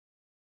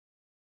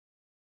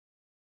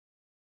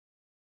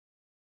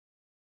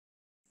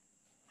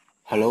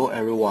Hello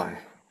everyone,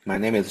 my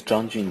name is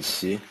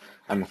Junqi.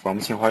 I'm from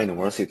Xiaohui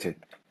University.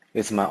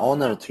 It's my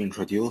honor to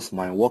introduce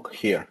my work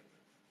here.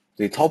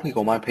 The topic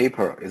of my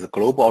paper is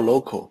Global or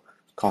Local,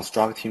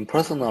 Constructing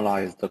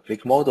Personalized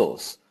Click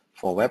Models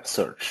for Web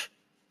Search.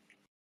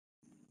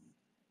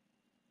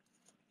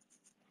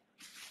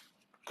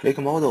 Click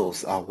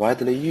models are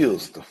widely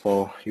used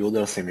for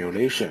user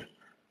simulation,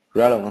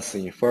 relevance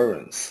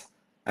inference,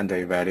 and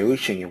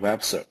evaluation in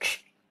web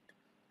search.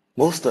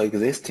 Most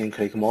existing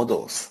click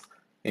models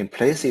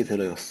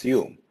implicitly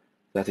assume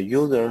that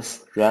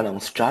users'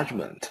 relevance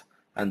judgment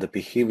and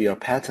behavior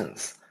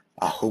patterns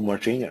are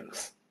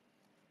homogeneous.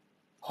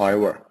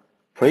 However,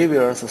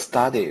 previous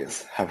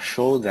studies have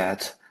shown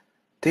that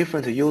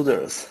different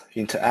users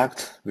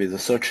interact with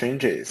search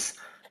engines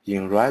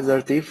in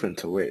rather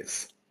different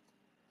ways.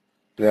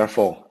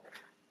 Therefore,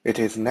 it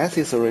is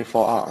necessary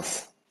for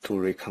us to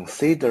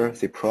reconsider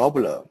the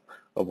problem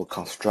of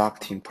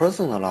constructing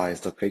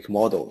personalized click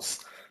models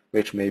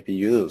which may be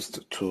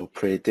used to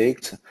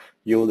predict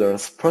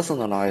users'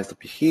 personalized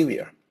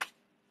behavior.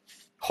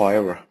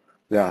 However,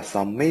 there are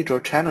some major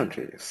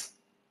challenges.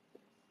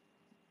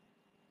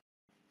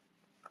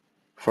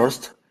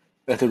 First,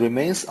 it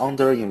remains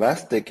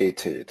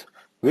under-investigated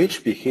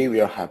which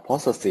behavior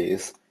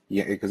hypotheses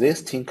in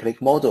existing click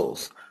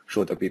models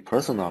should be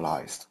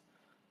personalized.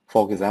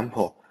 For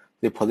example,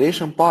 the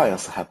position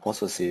bias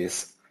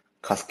hypothesis,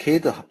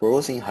 cascade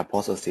browsing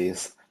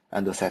hypothesis,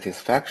 and the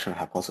satisfaction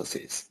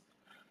hypothesis.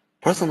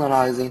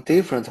 Personalizing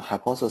different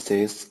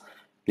hypotheses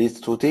leads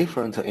to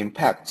different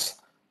impacts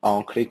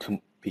on click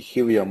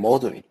behavior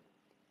modeling.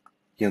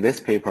 In this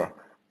paper,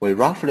 we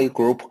roughly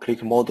group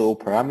click model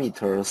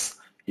parameters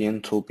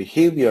into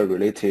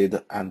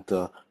behavior-related and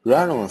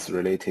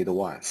relevance-related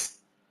ones.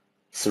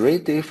 Three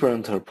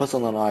different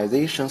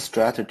personalization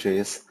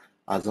strategies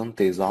are then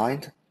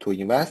designed to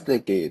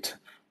investigate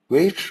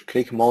which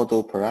click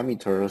model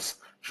parameters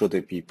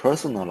should be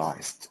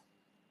personalized.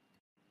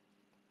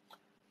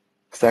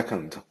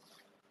 Second,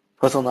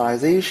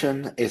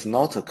 personalization is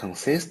not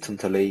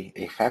consistently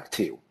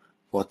effective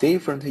for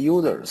different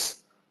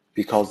users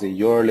because they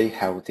usually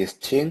have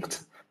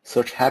distinct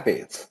search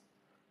habits.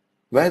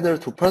 Whether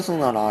to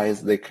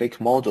personalize the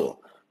click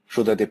model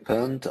should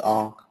depend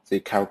on the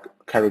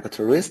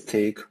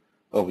characteristic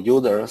of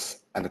users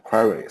and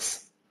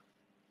queries,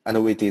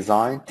 and we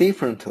design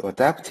different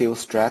adaptive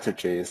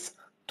strategies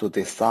to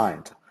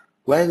decide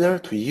whether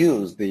to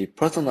use the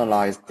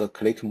personalized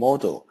click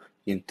model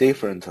in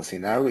different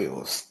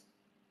scenarios.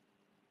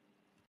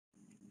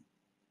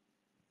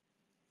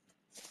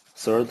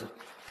 Third,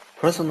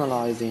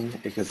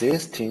 personalizing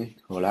existing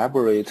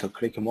elaborate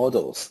click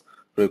models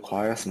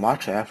requires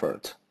much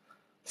effort.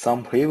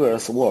 Some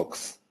previous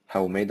works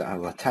have made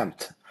an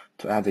attempt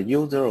to add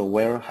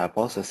user-aware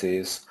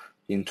hypotheses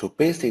into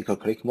basic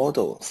click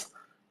models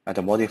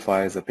and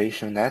modify the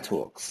Bayesian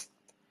networks.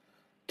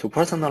 To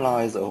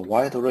personalize a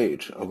wide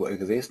range of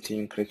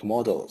existing click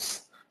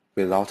models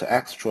without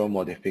extra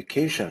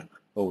modification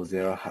of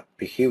their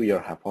behavior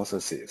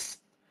hypotheses,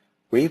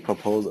 we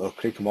propose a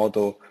click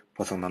model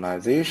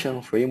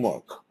personalization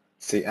framework,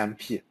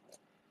 CMP.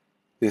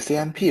 The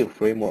CMP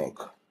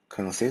framework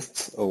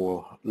consists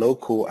of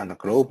local and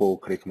global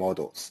click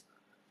models.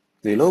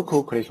 The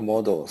local click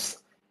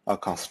models are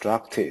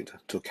constructed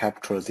to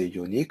capture the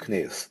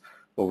uniqueness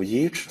of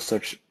each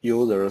search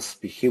user's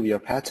behavior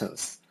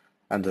patterns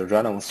and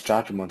relevance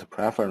judgment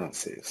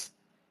preferences,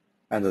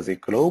 and the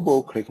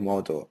global click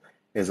model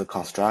is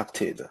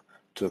constructed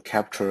to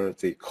capture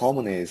the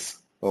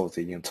commonness of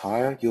the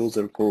entire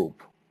user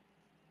group.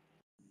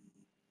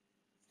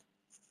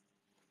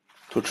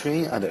 To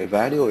train and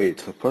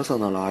evaluate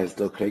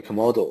personalized click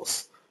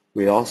models,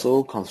 we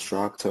also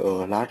construct a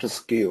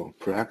large-scale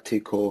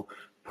practical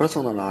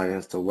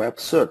personalized web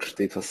search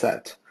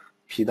dataset,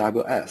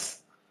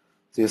 PWS.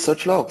 The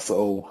search logs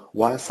of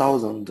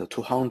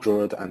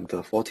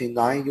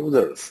 1,249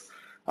 users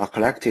are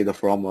collected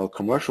from a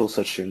commercial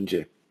search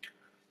engine.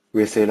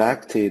 We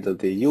selected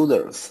the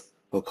users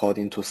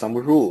according to some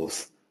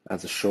rules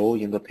as shown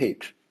in the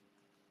page.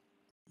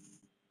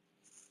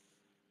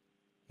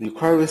 The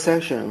query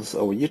sessions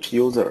of each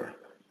user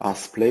are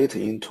split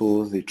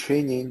into the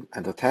training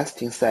and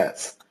testing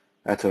sets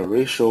at a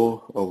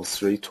ratio of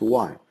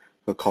 3:1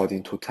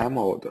 according to time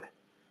order.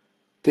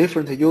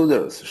 Different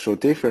users show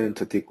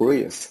different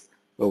degrees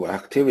of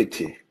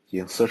activity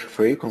in search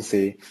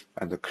frequency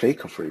and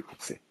click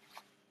frequency.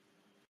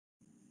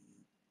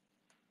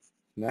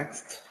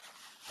 Next,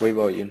 we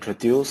will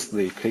introduce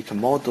the click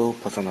model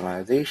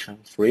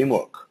personalization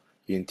framework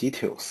in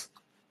details.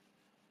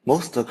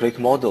 Most click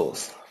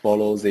models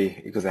follow the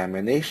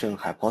examination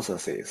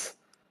hypothesis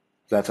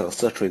that a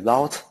search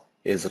result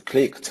is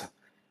clicked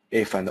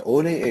if and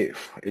only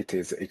if it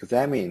is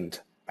examined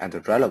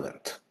and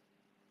relevant.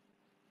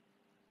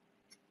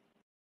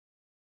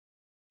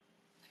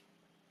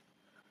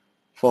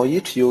 For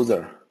each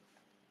user,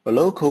 a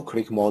local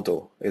click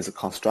model is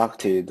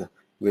constructed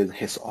with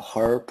his or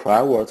her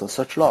private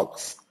search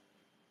logs.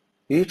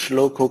 Each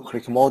local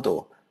click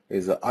model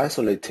is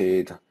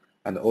isolated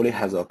and only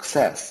has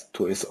access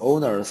to its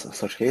owner's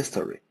search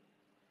history.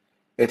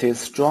 It is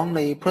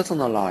strongly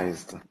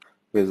personalized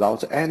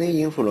without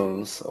any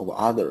influence of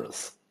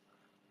others,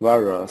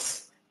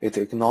 whereas it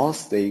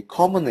ignores the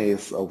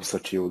commonness of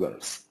such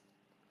users.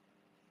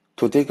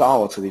 To dig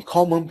out the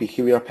common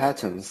behavior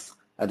patterns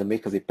and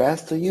make the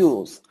best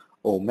use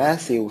of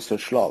massive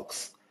search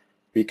logs,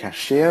 we can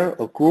share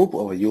a group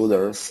of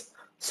users'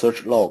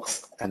 search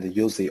logs and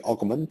use the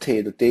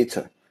augmented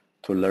data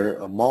to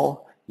learn a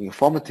more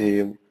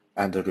informative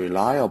and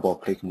reliable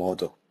click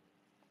model.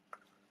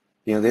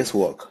 In this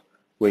work,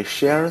 we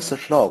share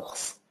search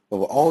logs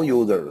of all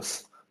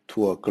users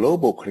to a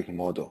global click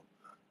model.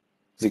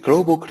 The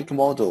global click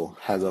model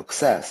has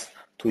access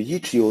to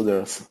each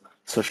user's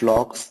search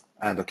logs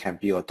and can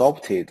be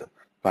adopted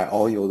by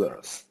all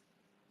users.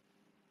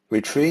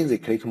 We train the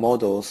click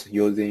models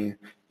using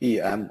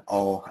EM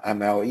or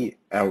MLE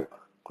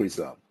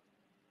algorithm.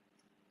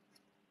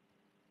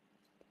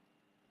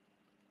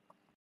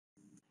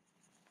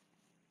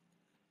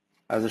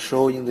 As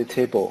shown in the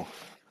table,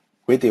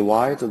 we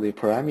divide the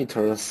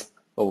parameters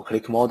of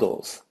click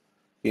models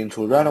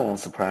into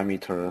relevance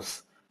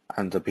parameters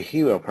and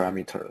behavior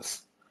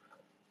parameters.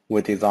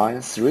 We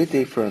design 3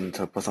 different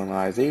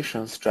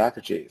personalization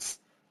strategies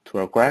to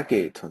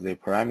aggregate the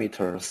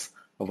parameters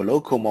of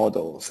local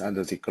models and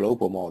the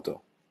global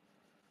model.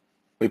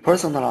 We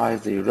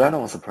personalize the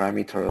relevance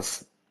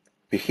parameters,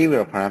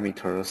 behavior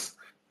parameters,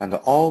 and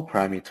all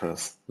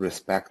parameters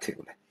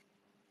respectively.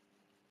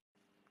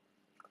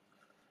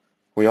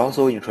 We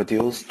also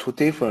introduce 2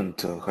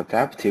 different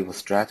adaptive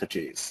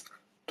strategies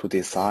to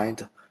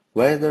decide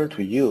whether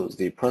to use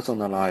the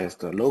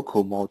personalized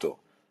local model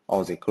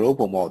or the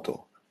global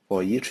model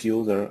for each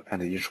user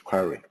and each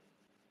query.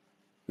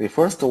 The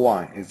first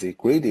one is the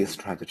greedy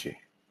strategy.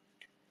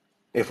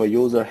 If a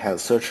user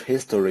has search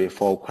history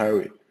for a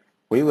query,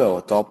 we will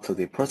adopt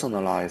the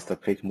personalized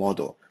click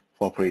model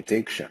for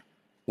prediction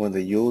when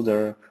the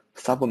user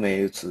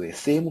submits the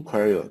same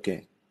query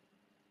again.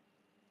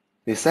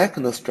 The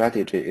second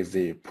strategy is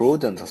the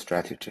prudent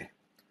strategy.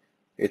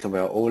 It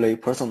will only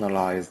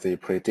personalize the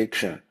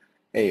prediction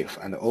if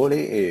and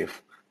only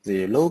if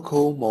the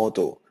local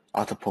model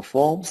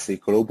outperforms the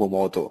global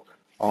model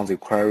on the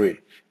query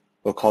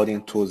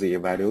according to the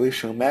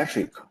evaluation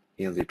metric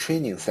in the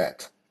training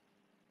set.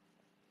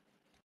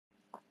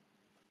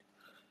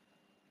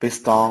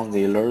 Based on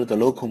the learned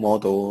local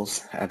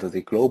models and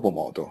the global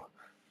model,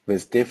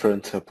 with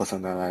different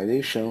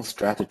personalization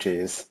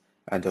strategies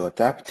and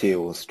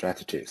adaptive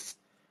strategies,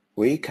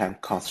 we can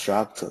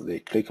construct the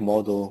click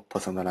model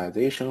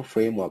personalization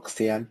framework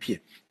CMP.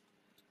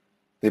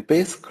 The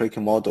base click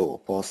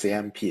model for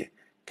CMP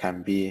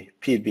can be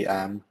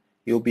PBM,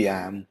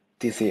 UBM,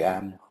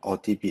 DCM, or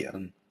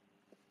DBN.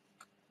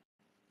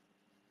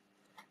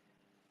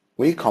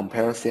 We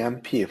compare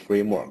CMP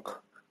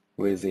framework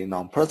with the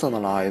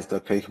non-personalized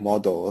click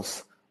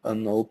models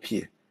NOP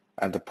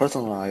and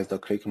personalized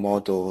click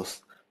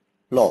models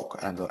log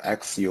and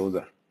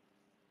X-user.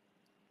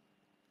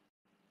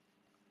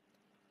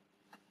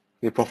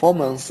 The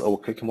performance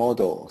of click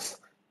models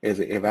is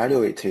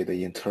evaluated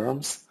in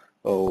terms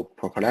of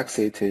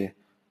perplexity,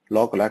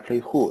 log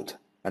likelihood,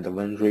 and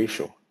win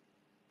ratio.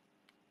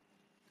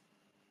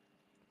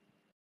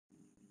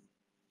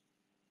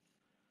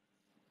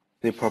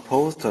 The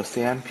proposed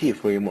CMP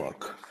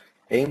framework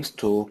aims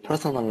to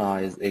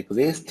personalize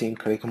existing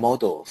click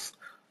models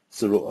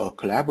through a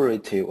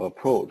collaborative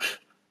approach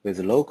with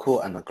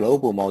local and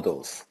global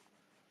models.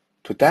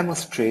 To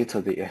demonstrate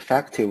the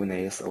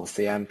effectiveness of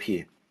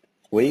CMP,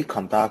 we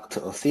conduct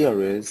a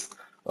series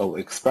of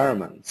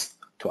experiments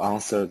to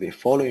answer the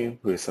following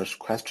research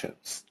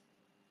questions.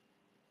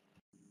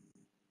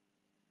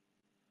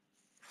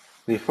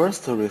 The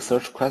first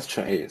research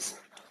question is,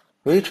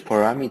 which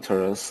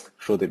parameters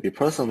should be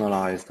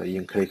personalized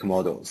in click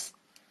models?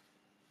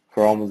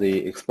 From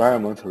the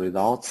experiment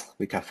results,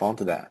 we can find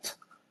that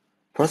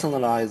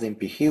personalizing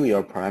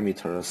behavior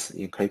parameters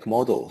in click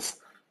models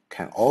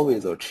can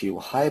always achieve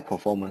high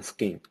performance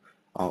gain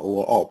on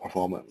overall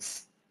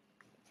performance.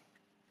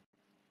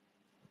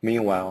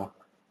 Meanwhile,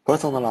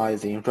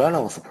 personalizing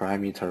relevance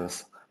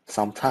parameters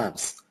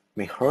sometimes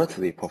may hurt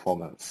the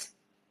performance.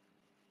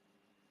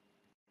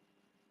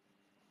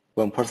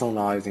 When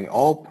personalizing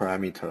all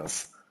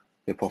parameters,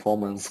 the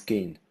performance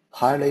gain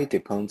highly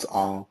depends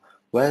on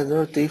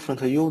whether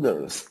different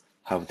users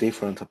have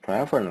different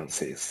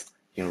preferences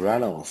in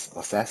relevance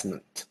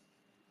assessment.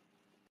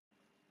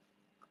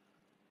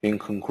 In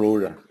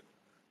conclusion,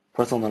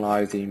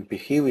 personalizing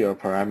behavior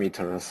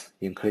parameters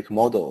in click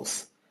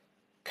models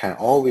can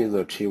always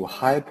achieve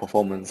high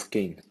performance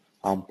gain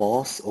on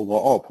both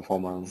overall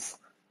performance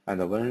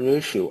and win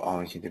ratio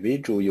on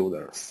individual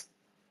users.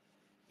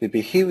 The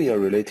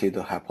behavior-related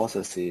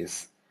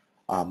hypotheses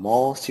are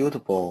more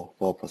suitable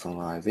for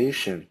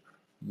personalization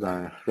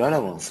than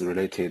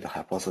relevance-related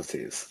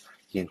hypotheses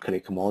in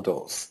click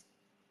models.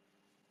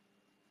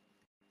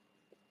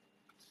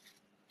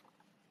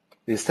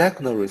 The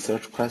second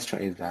research question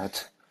is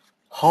that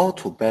how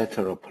to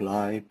better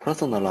apply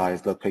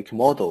personalized click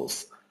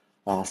models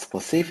on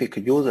specific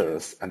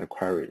users and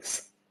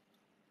queries.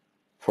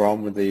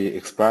 From the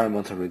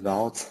experimental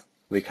results,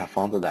 we can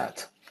find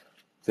that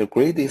the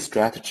greedy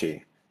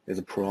strategy is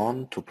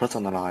prone to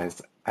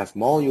personalize as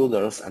more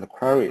users and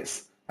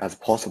queries as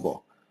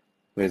possible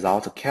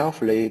without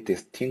carefully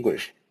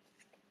distinguishing,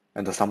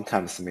 and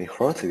sometimes may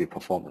hurt the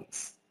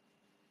performance.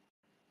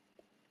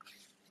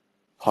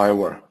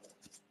 However,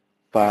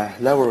 by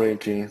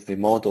leveraging the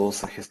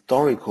model's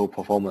historical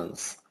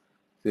performance,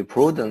 the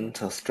prudent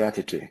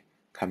strategy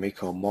can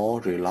make a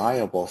more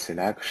reliable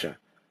selection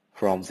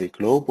from the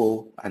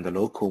global and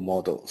local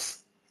models.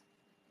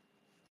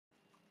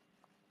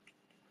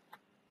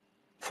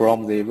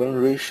 From the win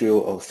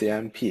ratio of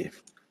CMP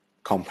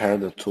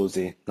compared to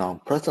the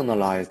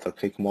non-personalized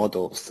click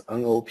models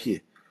NOP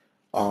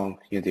on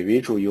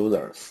individual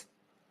users,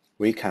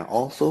 we can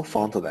also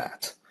find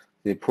that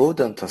the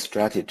prudent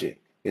strategy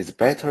is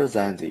better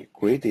than the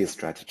greedy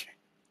strategy.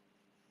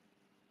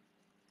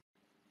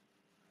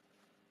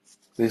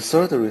 The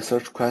third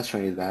research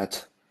question is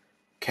that,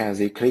 can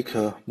the click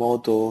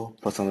model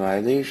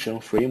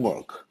personalization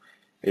framework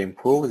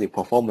improve the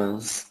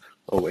performance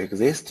of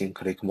existing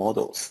click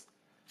models?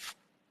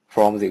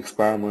 From the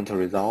experimental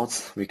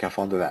results, we can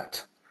find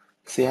that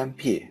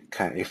CMP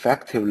can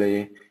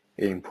effectively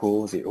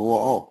improve the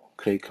overall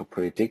click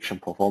prediction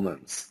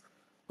performance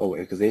of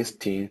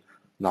existing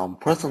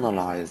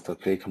non-personalized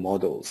click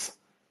models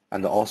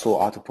and also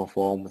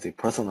outperform the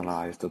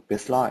personalized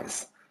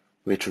baselines,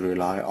 which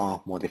rely on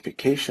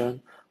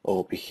modification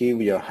of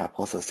behavior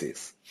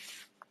hypotheses.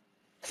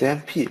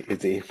 CMP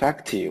is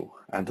effective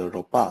and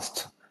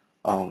robust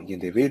on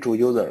individual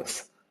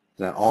users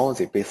than all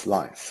the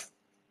baselines.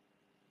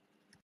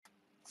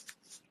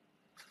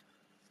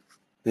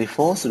 The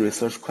fourth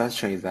research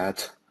question is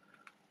that,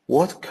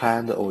 what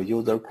kind of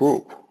user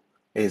group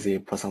is the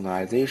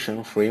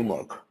personalization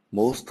framework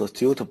most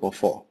suitable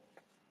for?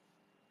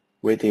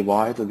 We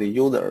divide the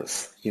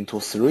users into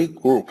 3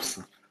 groups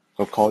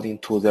according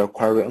to their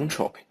query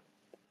entropy.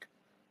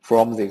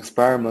 From the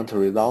experimental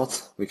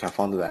results, we can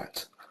find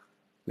that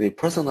the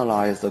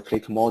personalized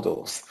click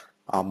models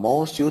are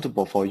more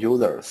suitable for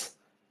users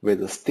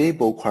with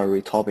stable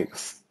query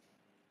topics.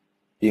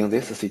 In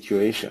this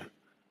situation,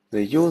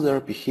 the user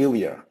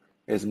behavior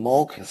is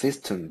more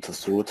consistent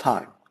through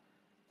time,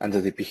 and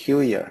the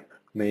behavior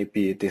may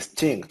be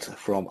distinct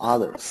from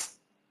others.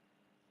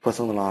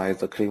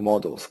 Personalized click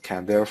models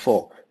can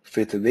therefore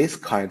fit this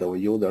kind of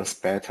users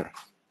better.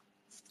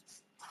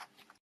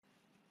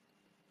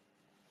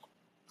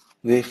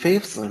 The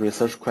fifth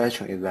research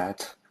question is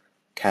that,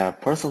 can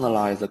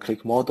personalized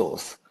click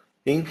models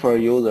infer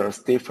users'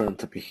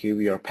 different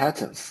behavior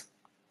patterns?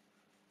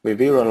 We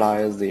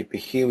visualize the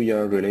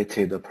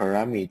behavior-related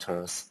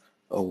parameters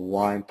of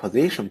one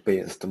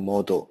position-based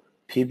model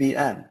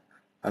PBM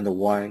and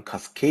one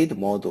cascade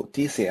model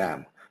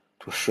DCM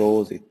to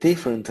show the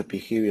different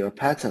behavior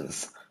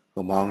patterns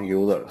among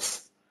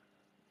users.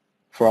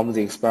 From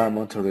the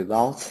experimental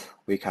results,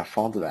 we can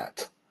find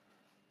that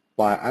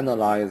by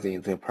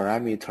analyzing the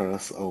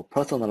parameters of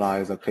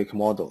personalized click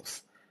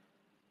models,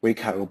 we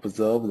can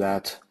observe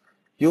that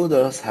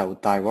users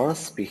have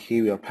diverse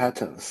behavior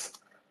patterns,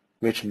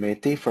 which may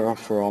differ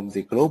from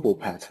the global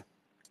pattern.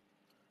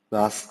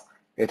 Thus,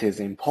 it is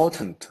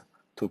important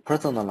to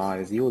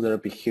personalize user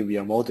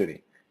behavior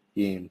modeling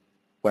in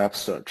web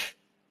search.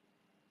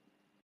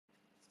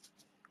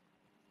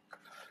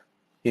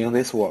 In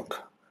this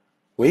work,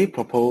 we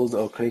propose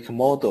a click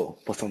model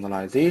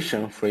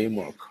personalization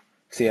framework,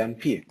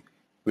 CMP,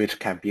 which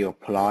can be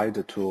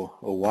applied to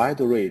a wide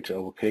range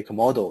of click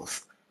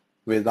models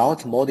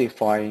without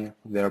modifying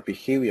their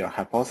behavior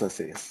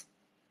hypotheses.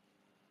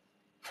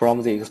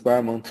 From the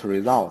experimental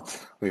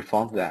results, we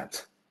found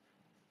that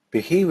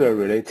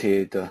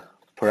behavior-related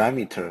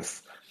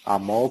parameters are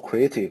more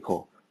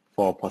critical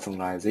for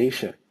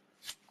personalization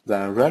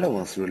than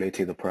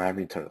relevance-related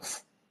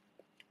parameters.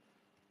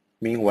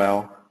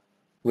 Meanwhile,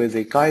 with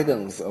the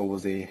guidance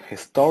of the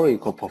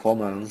historical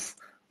performance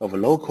of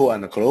local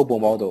and global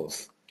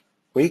models,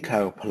 we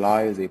can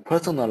apply the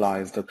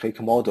personalized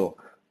click model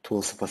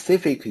to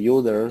specific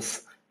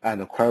users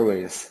and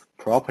queries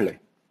properly.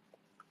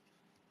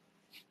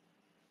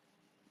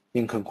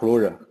 In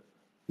conclusion,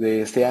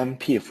 the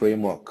CMP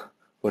framework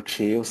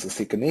achieves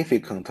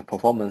significant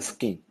performance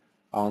gain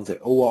on the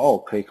overall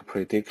click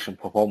prediction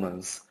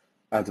performance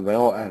as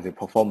well as the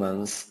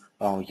performance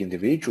on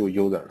individual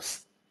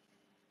users.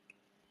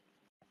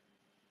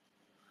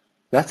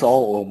 That's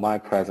all of my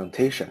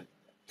presentation.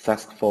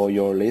 Thanks for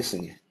your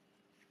listening.